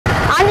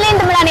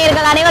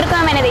உங்கள்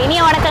அனைவருக்கும் எனது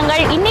இனிய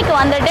வணக்கங்கள். இன்னைக்கு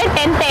வந்துட்டு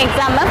 10th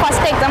எக்ஸாம்,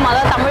 ஃபர்ஸ்ட் எக்ஸாம்,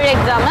 அதாவது தமிழ்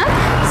எக்ஸாம்.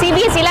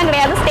 சிபிஎஸ்சிலாம்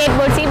கிடையாது, ஸ்டேட்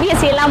போர்ட்.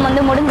 சிபிஎஸ்சி எல்லாம்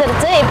வந்து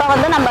முடிஞ்சிருச்சு. இப்போ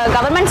வந்து நம்ம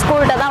கவர்மெண்ட்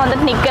ஸ்கூல்கிட்ட தான்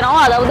வந்துட்டு நிற்கிறோம்,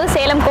 அதாவது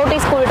சேலம் கோட்டை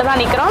ஸ்கூல்கிட்ட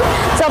தான் நிற்கிறோம்.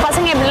 ஸோ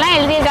பசங்க எப்படிலாம்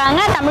எழுதியிருக்காங்க,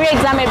 தமிழ்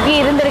எக்ஸாம் எப்படி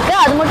இருந்திருக்கு,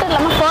 அது மட்டும்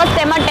இல்லாமல் ஃபர்ஸ்ட்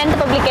டைமாக 10th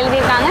பப்ளிக்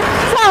எழுதியிருக்காங்க.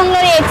 ஸோ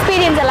அவங்களுடைய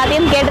எக்ஸ்பீரியன்ஸ்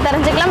எல்லாத்தையும் கேட்டு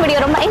தெரிஞ்சுக்கலாம். வீடியோ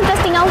ரொம்ப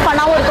இன்ட்ரெஸ்டிங்காகவும்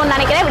ஃபன்னாகவும் இருக்கும்னு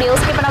நினைக்கிறேன். வீடியோ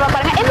ஸ்கிப் பண்ண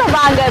பாருங்க. இப்போ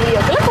வாங்க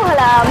வீடியோக்குள்ள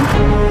போகலாம்.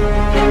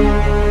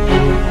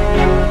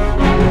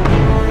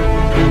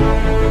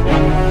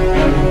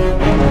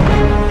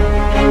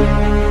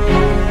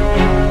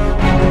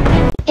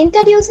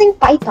 Introducing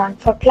Python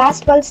for Class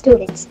 12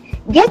 students.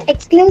 Get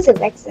exclusive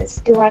access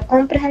to our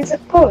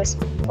comprehensive course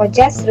for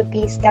just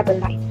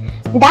 ₹99.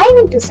 Dive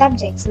into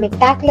subjects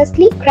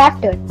meticulously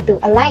crafted to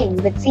align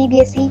with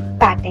CBSE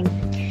pattern.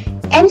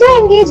 Enjoy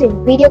engaging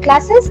video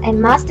classes and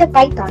master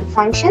Python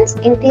functions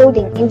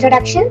including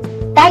introduction,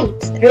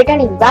 types,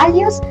 returning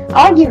values,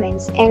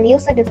 arguments, and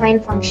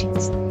user-defined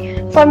functions.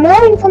 For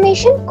more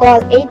information, call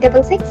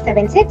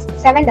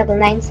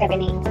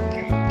 866676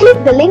 Click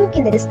the link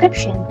in the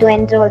description to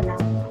enroll now.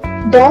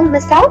 Don't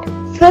miss out.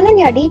 Fill in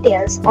your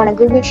details on a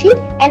Google Sheet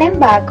and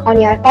embark on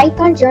your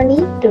Python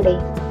journey today.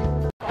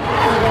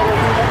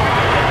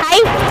 Hi,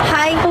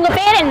 உங்க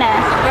பேர் என்ன?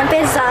 என்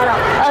பேர் சாரா.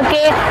 Okay,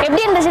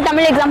 எப்படி இருந்துச்சு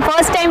Tamil exam?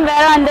 First time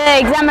வேற வந்து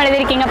exam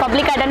எழுதிருக்கீங்க,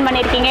 public attend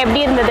பண்ணிருக்கீங்க.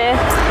 எப்படி இருந்தது?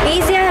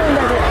 ஈஸியா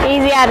இருந்தது.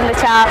 ஈஸியா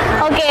இருந்துச்சா?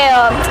 ஓகே,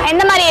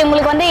 எந்த மாதிரி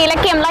உங்களுக்கு வந்து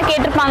இலக்கியம்லாம்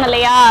கேட்டிருப்பாங்க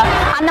இல்லையா,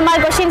 அந்த மாதிரி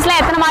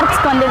கொஸ்டின்ஸ்லாம் எத்தனை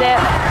மார்க்ஸ்க்கு வந்தது?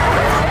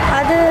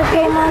 அது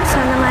 2 மார்க்ஸ்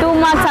அந்த மாதிரி. 2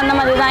 மார்க்ஸ் அந்த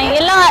மாதிரி தான்.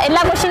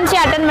 எல்லா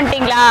கொஸ்டின்ஸையும் அட்டெண்ட்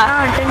பண்ணிட்டீங்களா?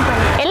 அட்டெண்ட்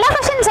பண்ணேன். எல்லா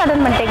கொஸ்டின்ஸ்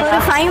அட்டெண்ட் பண்ணிட்டீங்க? ஒரு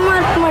 5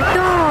 மார்க்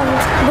மட்டும்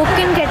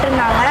புக்கின்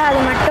கேட்டிருந்தாங்க, அது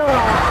மட்டும்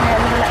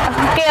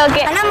ஓகே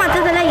ஓகே. ஆனால்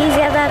மற்றதெல்லாம்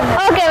ஈஸியாக தான் இருந்தது.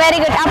 Okay, very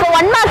good. அப்போ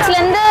 1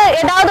 மார்க்ஸ்லேருந்து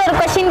ஏதாவது ஒரு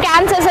கொஸ்டினுக்கு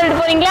ஆன்சர் சொல்லிட்டு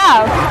போறீங்களா?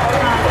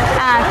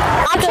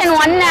 ஆப்ஷன்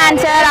 1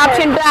 ஆன்சர்,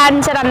 ஆப்ஷன் 2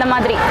 ஆன்சர், அந்த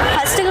மாதிரி.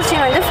 ஃபர்ஸ்ட்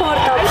கொஸ்டின் வந்து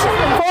 4th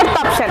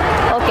option.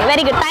 Okay,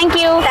 very good.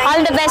 Thank you.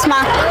 All the best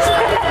மா.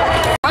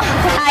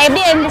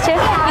 எப்படி இருந்துச்சு?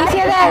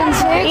 ஈஸியாக தான்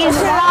இருந்துச்சு.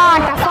 ஈஸியாக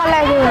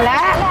டஃப்பாலாம் எதுவும் இல்லை.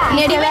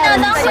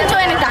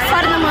 கொஞ்சம் எனக்கு டஃப்பாக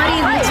இருந்த மாதிரி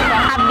இருந்துச்சு.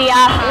 அப்படியா?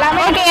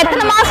 ஓகே,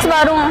 எத்தனை மார்க்ஸ்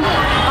வரும்?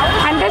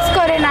 100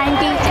 ஸ்கோர்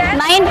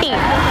 90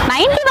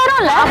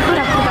 வரும்ல?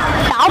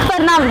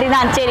 டாப்பர்னா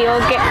அப்படிதான். சரி,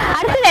 ஓகே.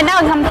 அடுத்தது என்ன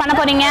எக்ஸாம் பண்ண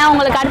போறீங்க?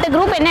 உங்களுக்கு அடுத்த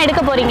குரூப் என்ன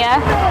எடுக்க போறீங்க?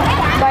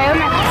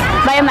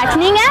 பயோமேக்ஸ்.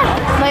 நீங்க?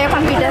 Bio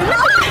computer.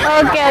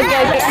 Okay okay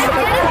okay.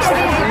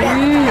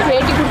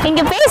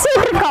 இங்க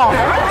பேசிட்டு இருக்கோம்.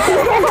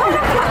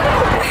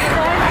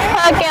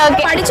 Okay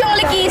okay.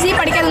 படிச்சவங்களுக்கு ஈஸி,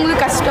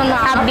 படிக்காதவங்களுக்கு கஷ்டம்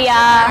தான். அப்படியா?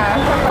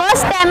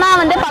 ஃபர்ஸ்ட் டைமா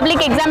வந்து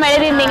பப்ளிக் எக்ஸாம்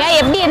எழுதிருந்தீங்க,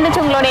 எப்படி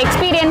இருந்துச்சு உங்களோட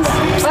எக்ஸ்பீரியன்ஸ்?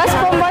 ஃபர்ஸ்ட்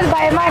போகும்போது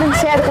பயமா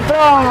இருந்துச்சு,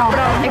 அதுக்கப்புறம்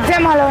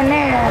எக்ஸாம் ஹால்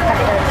ஒன்று.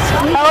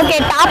 ஓகே,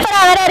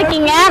 டாப்பரா வேற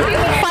இருக்கீங்க.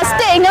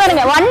 ஃபர்ஸ்ட் இங்க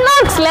வருங்க, 1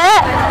 மார்க்ஸ்ல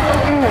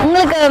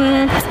உங்களுக்கு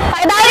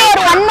ஏதாவது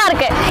ஒரு 1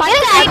 மார்க்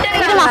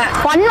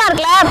 1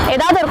 மார்க்ல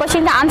ஏதாவது ஒரு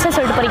கொஸ்டினுக்கு ஆன்சர்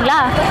சொல்லிட்டு போறீங்களா?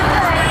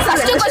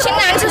 ஃபர்ஸ்ட்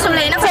கொஸ்டின் ஆன்சர்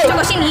சொல்லல, ஏன்னா ஃபர்ஸ்ட்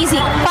கொஸ்டின்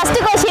ஈஸி. ஃபர்ஸ்ட்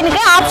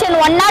கொஸ்டினுக்கு ஆப்ஷன்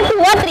 1 ஆ 2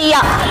 ஆ 3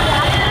 ஆ?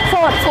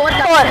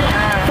 4.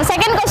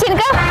 செகண்ட்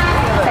கொஸ்டினுக்கு?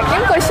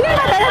 செகண்ட் கொஸ்டின்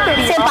பார்த்தா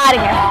தெரியும். சரி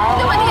பாருங்க.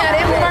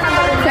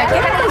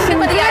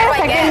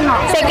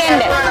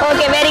 Second.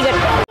 Okay, very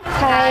good.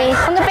 Hi,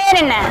 உங்க பேர்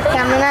என்ன?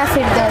 தமிழா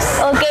ஃபிர்தோஸ்.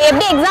 ஓகே,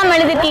 எப்படி எக்ஸாம்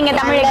எழுதிருக்கீங்க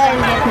தமிழ்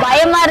எக்ஸாம்?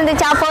 பயமா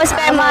இருந்துச்சா ஃபர்ஸ்ட்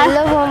டைமா? உள்ள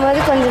போகும்போது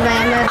கொஞ்சம்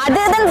பயமா இருந்துச்சு.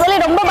 அதுதான் சொல்லி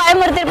ரொம்ப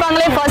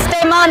பயமுறுத்திருப்பாங்களே, ஃபர்ஸ்ட்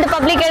டைமா வந்து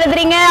பப்ளிக்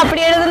எழுதுறீங்க,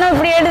 அப்படி எழுதணும்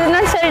இப்படி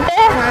எழுதணும்னு சொல்லிட்டு.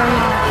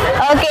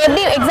 ஓகே,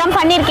 எப்படி எக்ஸாம்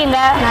பண்ணிருக்கீங்க?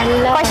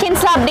 நல்லா.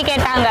 கொஸ்டின்ஸ்லாம் அப்படி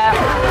கேட்டாங்க?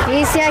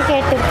 ஈஸியா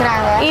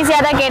கேட்டிருக்காங்க. ஈஸியா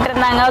தான்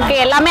கேட்டிருந்தாங்க. ஓகே,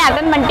 எல்லாமே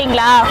அட்டெண்ட்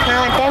பண்ணிட்டீங்களா?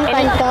 அட்டெண்ட்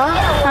பண்ணிட்டோம்.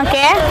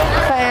 ஓகே,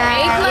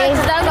 8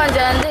 மார்க்ஸ் தான்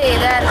கொஞ்சம் வந்து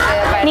இதா இருக்கு.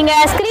 நீங்க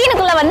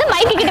ஸ்கிரீனுக்குள்ள வந்து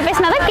மைக்கு கிட்ட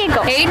பேசினா தான்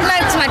கேட்கும். 8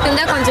 மார்க்ஸ் மட்டும்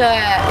தான் கொஞ்சம்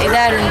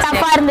இதா இருந்துச்சு.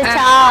 டஃபா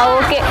இருந்துச்சா?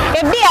 ஓகே,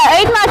 எப்படி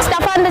 8 மார்க்ஸ்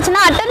டஃபா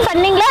இருந்துச்சுன்னா அட்டெண்ட்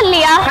பண்ணீங்களா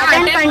இல்லையா?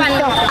 அட்டெண்ட்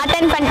பண்ணிட்டோம்.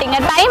 அட்டெண்ட் பண்ணிட்டீங்க.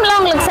 டைம்லாம்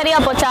உங்களுக்கு சரியா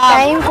போச்சா?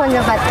 டைம்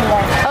கொஞ்சம் பத்தல.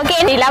 ஓகே,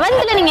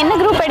 11th நீங்க என்ன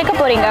குரூப் எடுக்க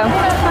போறீங்க?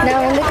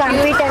 நான் வந்து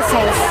கம்ப்யூட்டர்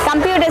சயின்ஸ்.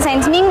 Computer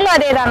science. நீங்களும்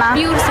அதேதானா?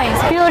 பியூர்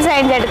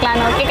சயின்ஸ்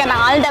எடுக்கலாம். ஓகே,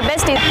 நான் all the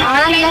best.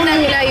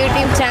 Online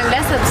YouTube சேனலை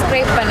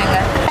சப்ஸ்கிரைப் பண்ணுங்க.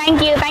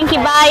 Thank you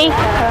bye.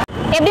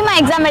 எப்படிமா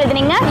எக்ஸாம்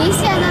எழுதுனீங்க?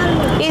 ஈஸியாக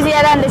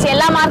தான் இருந்துச்சு.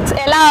 எல்லா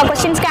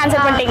கொஸ்டின்ஸ்க்கு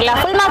ஆன்சர் பண்ணிட்டீங்களா?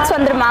 ஃபுல் மார்க்ஸ்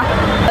வந்துருமா?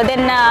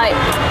 தென்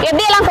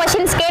எப்படியெல்லாம்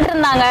கொஸ்டின்ஸ்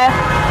கேட்டிருந்தாங்க?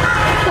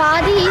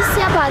 பாதி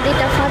ஈஸியா பாதி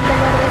டஃபா அந்த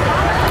மாதிரி.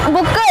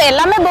 புக்கு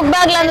எல்லாமே புக்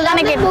பேக்ல இருந்து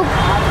தானே புக்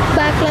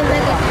பேக்ல இருந்து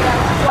கேட்டாங்க.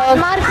 1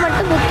 மார்க்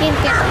மட்டும் புக்கிங்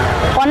கேட்டாங்க.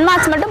 1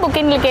 மார்க்ஸ் மட்டும்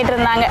புக்கிங்ல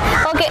கேட்டிருந்தாங்க.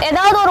 ஓகே,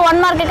 ஏதாவது ஒரு 1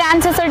 மார்க்குக்கு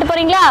ஆன்சர் சொல்லிட்டு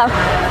போறீங்களா?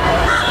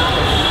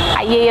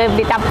 ஐயோ,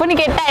 இப்படி தப்புன்னு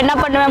கேட்டா என்ன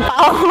பண்ணுவேன்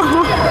பாவம்.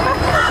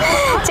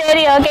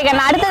 சரி, ஓகே.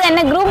 நான் அடுத்தது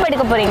என்ன குரூப்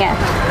எடுக்க போறீங்க?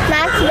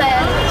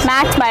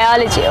 Maths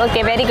biology. Okay,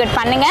 very good.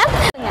 பண்ணுங்க.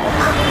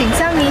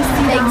 எக்ஸாம்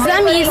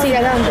ஈஸியா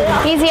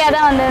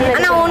தான் வந்தது.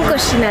 ஆனா ஓன்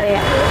क्वेश्चन நிறைய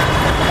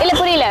இல்ல,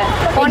 புரியல.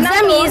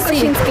 எக்ஸாம்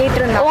क्वेश्चंस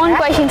கேட்டிருந்தாங்க. ஓன்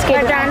क्वेश्चंस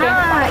கேட்டிருந்தாங்க.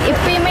 ஆனா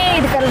எப்பயுமே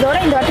இருக்கிறதோட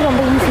இந்த வாட்டி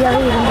ரொம்ப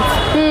ஈஸியாவே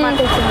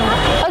இருந்துச்சு.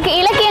 ஓகே,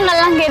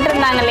 இலக்கியங்கள்லாம்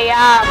கேட்டிருந்தாங்க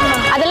இல்லையா?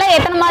 அதெல்லாம்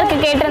எத்தனை மார்க்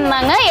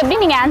கேட்டிருந்தாங்க? எப்படி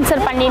நீங்க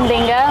ஆன்சர்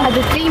பண்ணியிருந்தீங்க? அது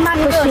 3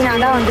 மார்க் क्वेश्चन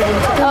தான் வந்தது.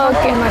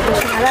 Okay, mark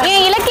question.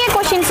 ஏன் இலக்கிய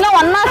क्वेश्चंसலாம்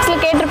 1 மார்க்ஸ்ல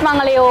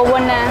கேட்டிருப்பாங்களே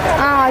ஒவ்வொன்னு?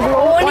 அது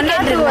ஒவ்வொன்னு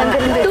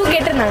 2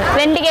 கேட்டிருந்தாங்க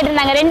 2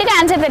 கேட்டிருந்தாங்க. 2க்கு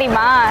ஆன்சர்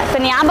தெரியுமா? இப்போ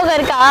ஞாபகம்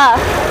இருக்கா?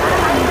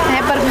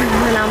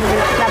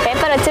 நான்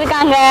பேப்பர்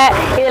வச்சிருக்காங்க.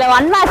 இதுல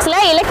 1 மார்க்ஸ்ல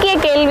இலக்கிய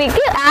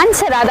கேள்விக்கு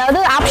ஆன்சர், அதாவது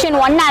ஆப்ஷன்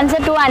 1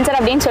 ஆன்சர் 2 ஆன்சர்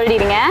அப்படின்னு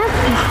சொல்லிடுங்க.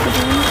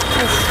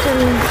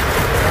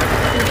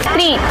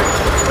 3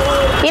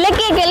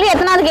 இலக்கிய கேள்வி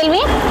எத்தனாவது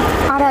கேள்வி?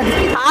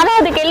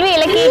 6வது கேள்வி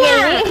இலக்கிய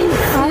கேள்வி.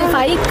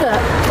 5க்கு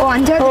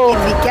 5வது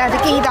கேள்விக்கு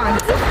அதுக்கு இதான்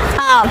ஆன்சர்.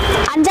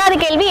 5வது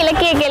கேள்வி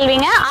இலக்கிய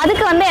கேள்விங்க.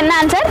 அதுக்கு வந்து என்ன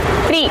ஆன்சர்?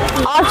 3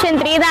 ஆப்ஷன்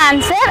 3 தான்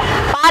ஆன்சர்.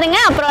 பாருங்க,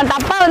 அப்புறம்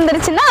தப்பா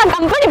வந்துருச்சுன்னா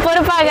கம்பெனி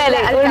பொறுப்பாகாது.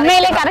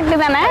 உண்மையிலே கரெக்ட்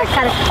தானே?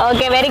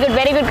 Okay,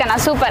 very good Kanna,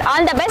 super.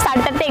 All the best.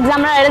 அடுத்தடுத்த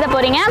எக்ஸாம்லாம் எழுத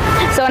போறீங்க.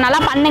 ஸோ நல்லா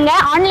பண்ணுங்க.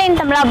 ஆன்லைன்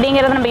தமிழ்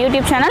அப்படிங்கிறது நம்ம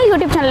யூடியூப்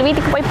சேனல்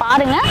வீட்டுக்கு போய்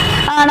பாருங்க.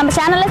 நம்ம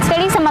சேனலில்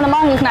ஸ்டடி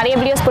சம்மந்தமாக உங்களுக்கு நிறைய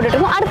வீடியோஸ்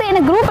போட்டுருக்கோம். அடுத்து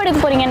என்ன குரூப் எடுக்க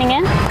போறீங்க நீங்க?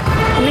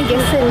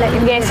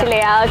 கெஸ்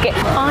இல்லையா? ஓகே,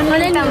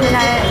 ஆன்லைன் தமிழ்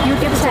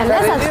யூடியூப் சேனலை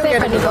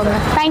சப்ஸ்கிரைப் பண்ணிக்கோங்க.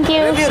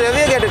 தேங்க்யூ.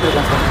 ரிவ்யூ கேட்டுட்டு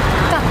இருக்கேன்.